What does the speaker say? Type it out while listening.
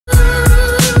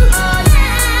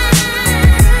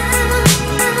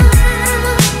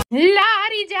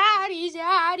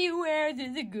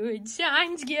the good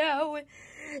times go.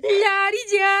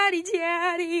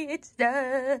 La-di-da-di-da-di, it's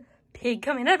the pig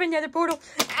coming out of another portal.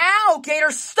 Ow,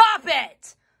 Gator, stop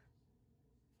it!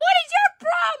 What is your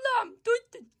problem?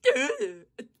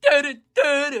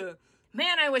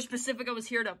 Man, I wish Pacifica was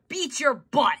here to beat your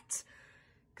butt.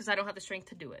 Because I don't have the strength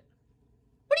to do it.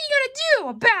 What are you gonna do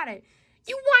about it?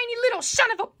 You whiny little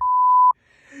son of a...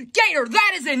 Gator,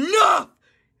 that is enough!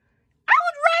 I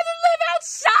would rather live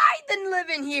outside than live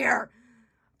in here.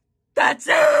 That's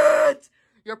it!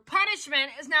 Your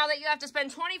punishment is now that you have to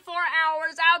spend 24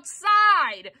 hours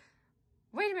outside.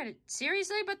 Wait a minute,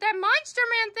 seriously? But that Monster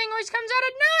Man thing always comes out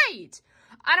at night.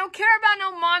 I don't care about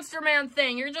no Monster Man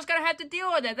thing. You're just gonna have to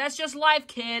deal with it. That's just life,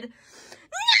 kid.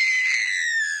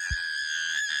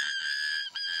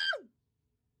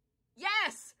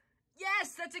 Yes!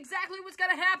 Yes, that's exactly what's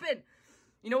gonna happen.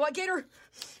 You know what, Gator?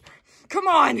 Come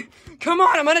on! Come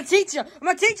on, I'm gonna teach you! I'm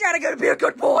gonna teach you how to be a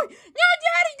good boy! No,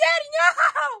 Daddy, no!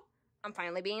 I'm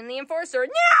finally being the enforcer.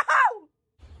 No!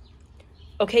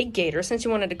 Okay, Gator, since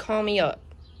you wanted to call me a,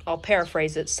 I'll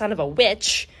paraphrase it, son of a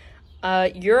witch,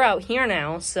 you're out here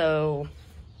now, so...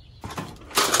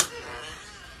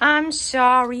 I'm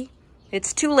sorry.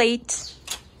 It's too late.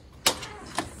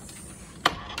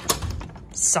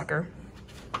 Sucker.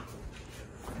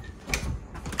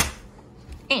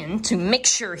 And to make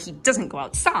sure he doesn't go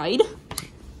outside...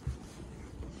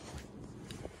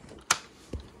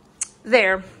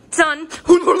 There. Done.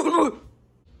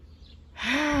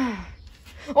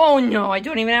 Oh no, I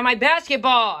don't even have my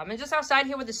basketball. I'm just outside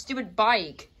here with a stupid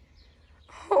bike.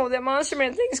 Oh, that Monster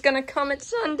Man thing's gonna come at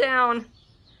sundown.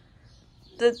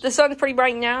 The sun's pretty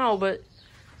bright now, but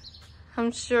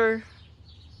I'm sure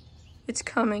it's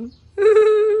coming. What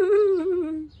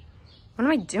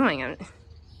am I doing? I'm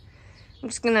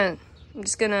just gonna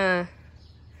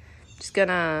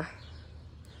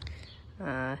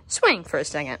swing for a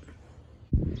second.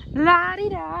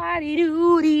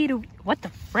 La-di-da-di-doo-dee-doo. What the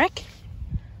frick?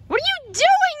 What are you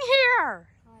doing here?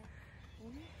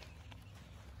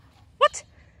 What?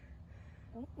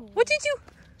 What did you...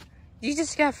 You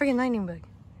just got a freaking lightning bug.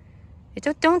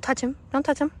 Don't touch him. Don't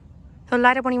touch him. He'll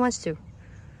light up when he wants to.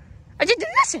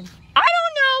 Listen, I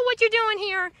don't know what you're doing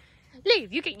here.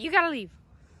 Leave. You gotta leave.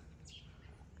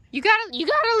 You gotta leave.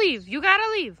 You gotta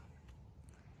leave.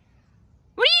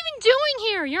 What are you even doing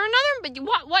here? You're another...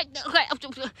 What? Okay.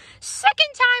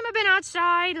 Second time I've been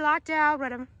outside, locked out,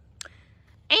 whatever.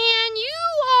 And you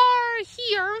are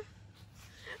here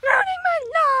ruining my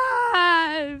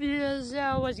life.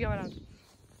 So what's going on?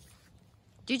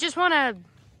 Do you just wanna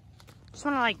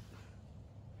like...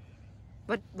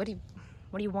 What do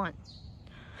you want?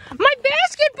 My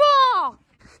basketball!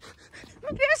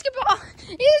 My basketball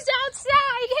is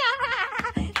outside!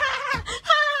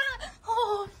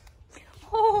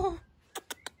 Oh.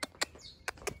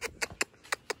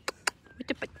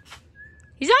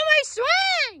 He's on my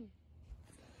swing!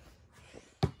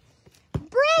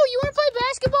 Bro, you wanna play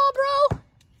basketball, bro?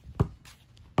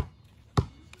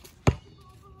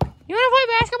 You wanna play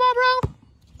basketball, bro?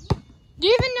 Do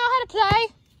you even know how to play?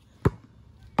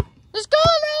 Let's go,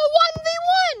 little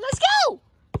 1v1! Let's go!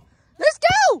 Let's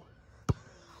go!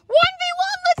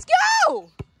 1v1, let's go!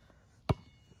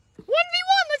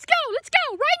 1v1, let's go! Let's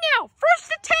go! Right now! First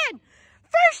to 10!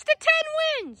 First to 10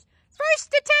 wins!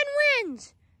 First to 10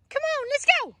 wins! Come on, let's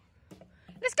go!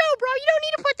 Let's go, bro! You don't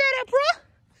need to put that up, bro!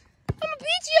 I'ma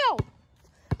beat you!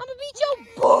 I'ma beat your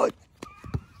butt!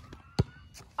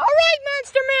 Alright,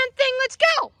 Monster Man thing, let's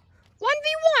go!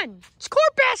 1v1! It's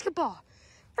court basketball!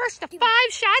 First to 5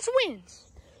 shots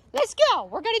wins! Let's go!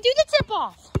 We're gonna do the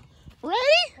tip-off!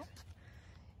 Ready?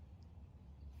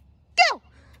 Go!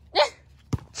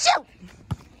 Shoot!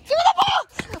 Give me the ball!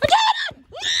 I got it!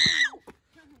 No!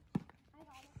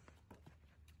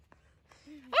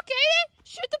 Okay then,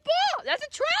 shoot the ball. That's a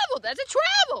travel. That's a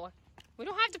travel. We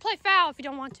don't have to play foul if you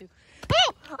don't want to.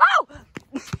 Oh! Oh!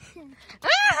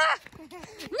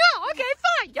 No, okay,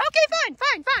 fine. Okay,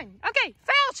 fine. Okay,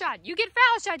 foul shot. You get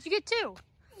foul shots. You get 2.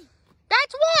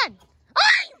 That's 1.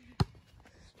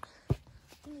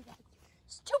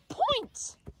 It's 2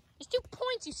 points. It's 2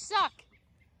 points. You suck.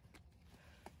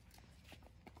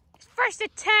 It's first to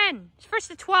 10. It's first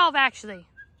to 12, actually.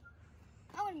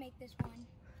 I want to make this one.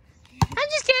 I'm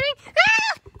just kidding.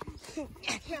 Ah! Give me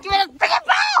the freaking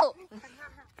ball!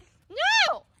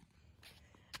 No!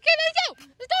 Okay, let's go,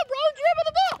 bro. Dribble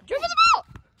the ball.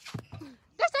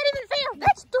 That's not even fair.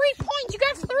 That's 3 points. You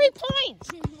got 3 points.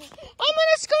 I'm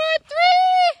gonna score 3.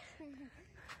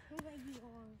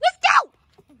 Let's go!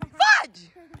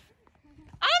 Fudge!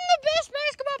 I'm the best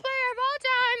basketball player of all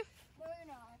time. No, you're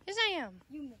not. Yes, I am.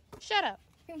 You Shut up.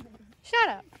 Shut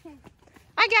up.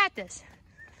 I got this.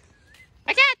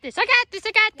 I got this. I got this.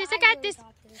 I got this. I got this.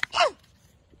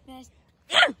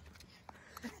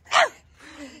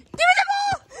 Give me the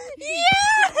ball!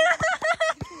 Yeah!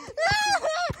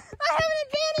 I have an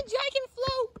advantage. I can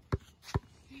float.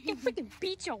 I can freaking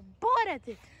beat your butt at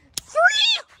this. 3!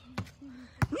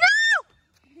 No!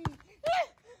 I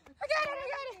got it. I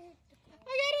got it.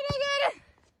 I got it. I got it.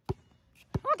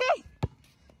 Okay.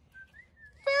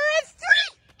 We're at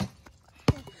 3.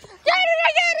 Got it. I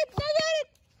got it. I got it.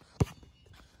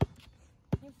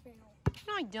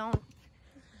 No, I don't.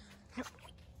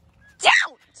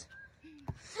 Don't!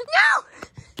 No!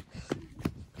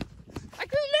 I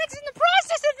grew legs in the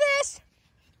process of this.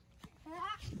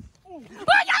 Oh,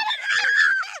 I got it!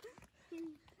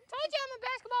 Told you I'm a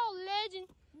basketball legend.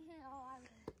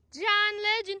 John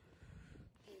Legend.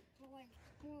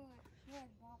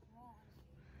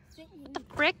 What the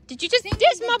frick? Did you just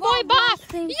diss my boy Bob?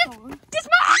 You just diss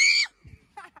my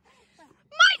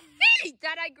feet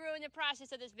that I grew in the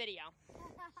process of this video.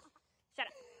 Shut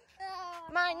up.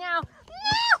 Mine now. No!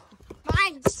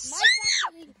 Mine.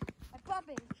 My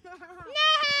puppy. No!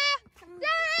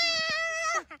 No!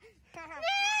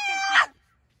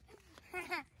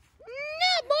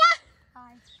 No, boy!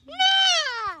 No!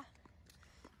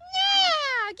 No!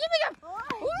 Give me the...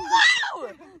 Whoa! No!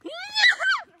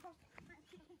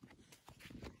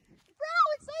 Bro,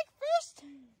 it's like first.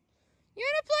 You're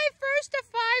gonna play first to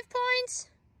 5 points?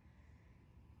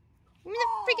 Give me the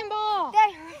freaking ball.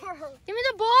 Give me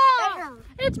the ball.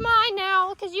 It's mine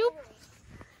now, because you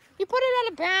put it out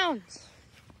of bounds.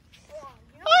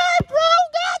 Alright, bro,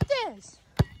 got this.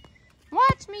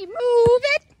 Watch me move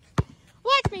it.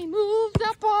 Watch me move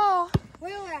the ball.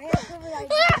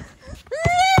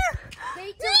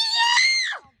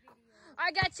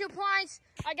 I got 2 points.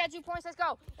 I got 2 points. Let's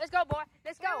go. Let's go, boy.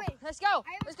 Let's go. Let's go.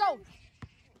 Let's go.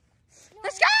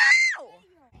 Let's go.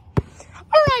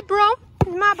 All right, bro.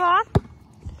 It's my ball.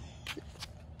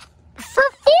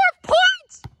 For 4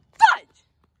 points. Fudge.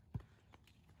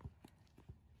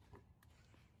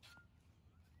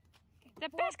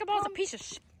 That basketball's a piece of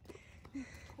shit.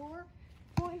 4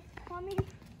 points coming.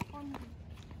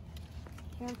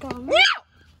 Here it comes. No!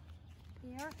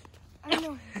 Here. I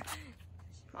know.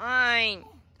 Mine.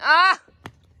 Ah!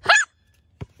 Ha!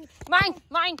 Mine.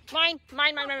 Mine. Mine.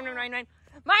 Mine. Mine. Mine. Mine. Mine. Mine.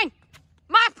 Mine.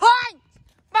 My points.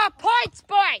 My points,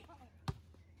 boy.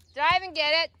 Did I even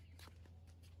get it?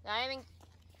 Did I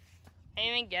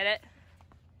even get it?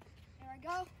 Here I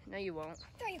go. No, you won't.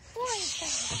 3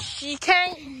 points. You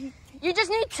can't. You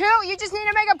just need 2. You just need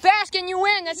to make a basket and you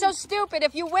win. That's so stupid.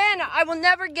 If you win, I will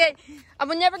never get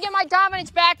my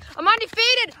dominance back. I'm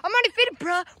undefeated. I'm undefeated,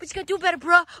 bruh. What you gotta do better,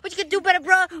 bruh? What you gotta do better,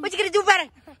 bruh? What you gotta do better?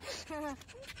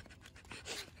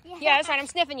 Yeah, that's right. I'm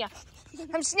sniffing you.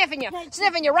 I'm sniffing you.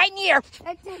 Sniffing you right in the ear.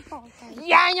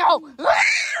 Yeah, I know.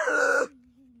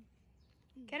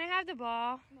 Can I have the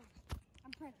ball? No,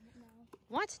 I'm pregnant now.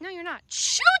 What? No, you're not.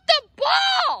 Shoot the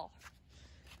ball!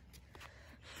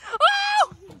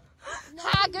 Oh! No.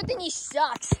 Ah, good thing he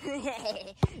sucks. Come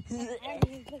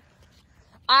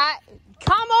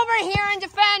over here and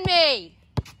defend me.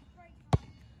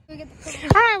 All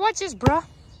right, watch this, bro. I'm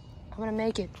gonna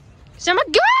make it. So I'm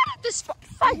good at this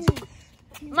fight.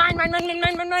 Mine. No.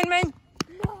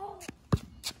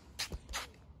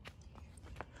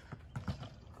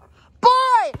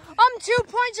 Boy, I'm 2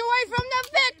 points away from the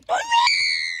victory.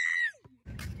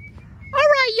 All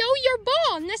right, yo, your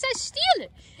ball, unless I steal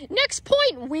it. Next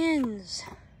point wins.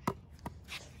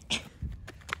 You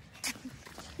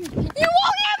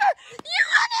won't ever!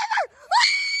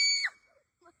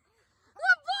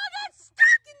 The ball got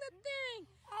stuck in the thing!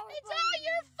 It's all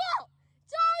your fault!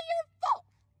 It's all your fault!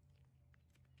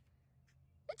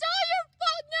 It's all your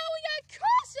fault! Now we gotta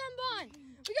call someone!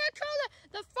 We gotta call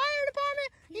the fire department!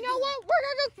 You know what? We're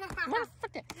gonna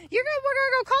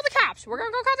go call the cops! We're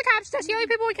gonna go call the cops! That's the only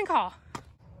people we can call.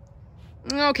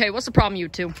 Okay, what's the problem, you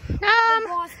two? Yeah.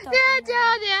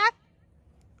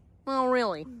 Well,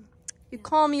 really. You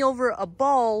call me over a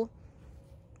ball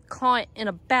caught in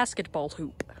a basketball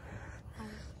hoop.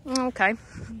 Okay.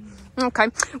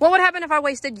 What would happen if I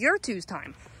wasted your two's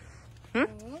time?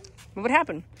 What would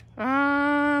happen?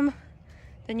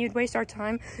 Then you'd waste our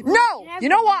time. No! You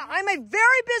know what? I'm a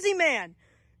very busy man.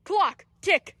 Clock.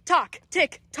 Tick, tock,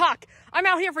 tick, tock. I'm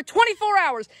out here for 24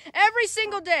 hours every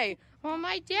single day. Well,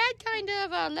 my dad kind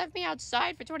of left me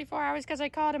outside for 24 hours because I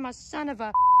called him a son of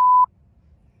a...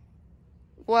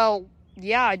 Well,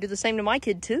 yeah, I do the same to my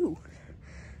kid, too.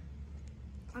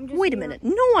 Wait a minute.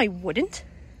 No, I wouldn't.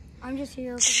 I'm just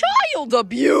here. Child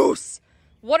abuse!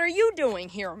 What are you doing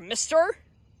here, mister?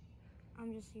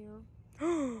 I'm just here.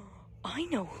 I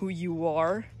know who you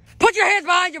are. Put your hands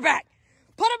behind your back!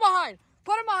 Put them behind!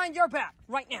 Put him behind your back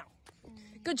right now.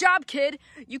 Good job, kid.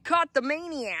 You caught the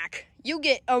maniac. You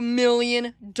get $1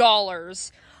 million. Oh,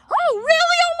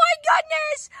 really? Oh, my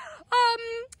goodness.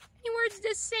 He wears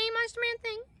the same Iceman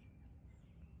thing.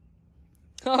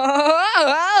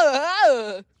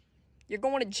 You're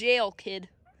going to jail, kid.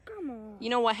 Come on. You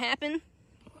know what happened?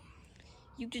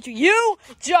 You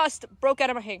just broke out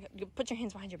of my hand. Put your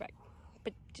hands behind your back.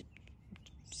 But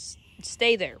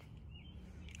stay there.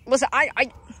 Listen,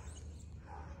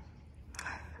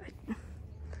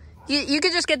 You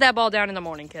could just get that ball down in the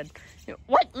morning, kid.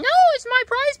 What? No, it's my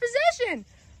prized possession.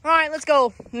 All right, let's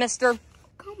go, mister.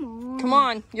 Come on. Come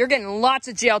on. You're getting lots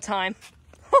of jail time.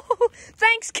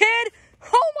 Thanks, kid.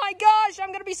 Oh, my gosh. I'm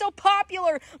going to be so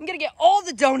popular. I'm going to get all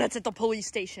the donuts at the police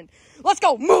station. Let's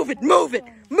go. Move it. Move it.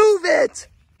 Move it.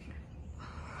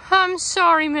 I'm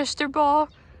sorry, Mr. Ball,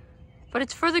 but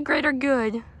it's for the greater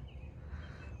good.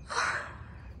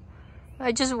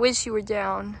 I just wish you were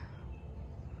down.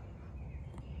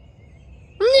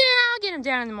 Yeah, I'll get him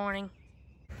down in the morning.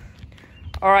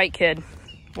 All right, kid.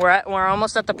 We're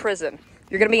almost at the prison.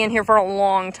 You're gonna be in here for a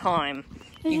long time.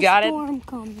 There's You got a it? storm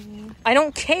coming. I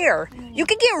don't care. You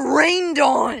could get rained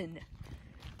on.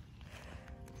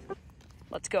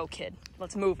 Let's go, kid.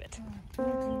 Let's move it.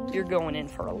 You're going in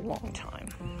for a long time.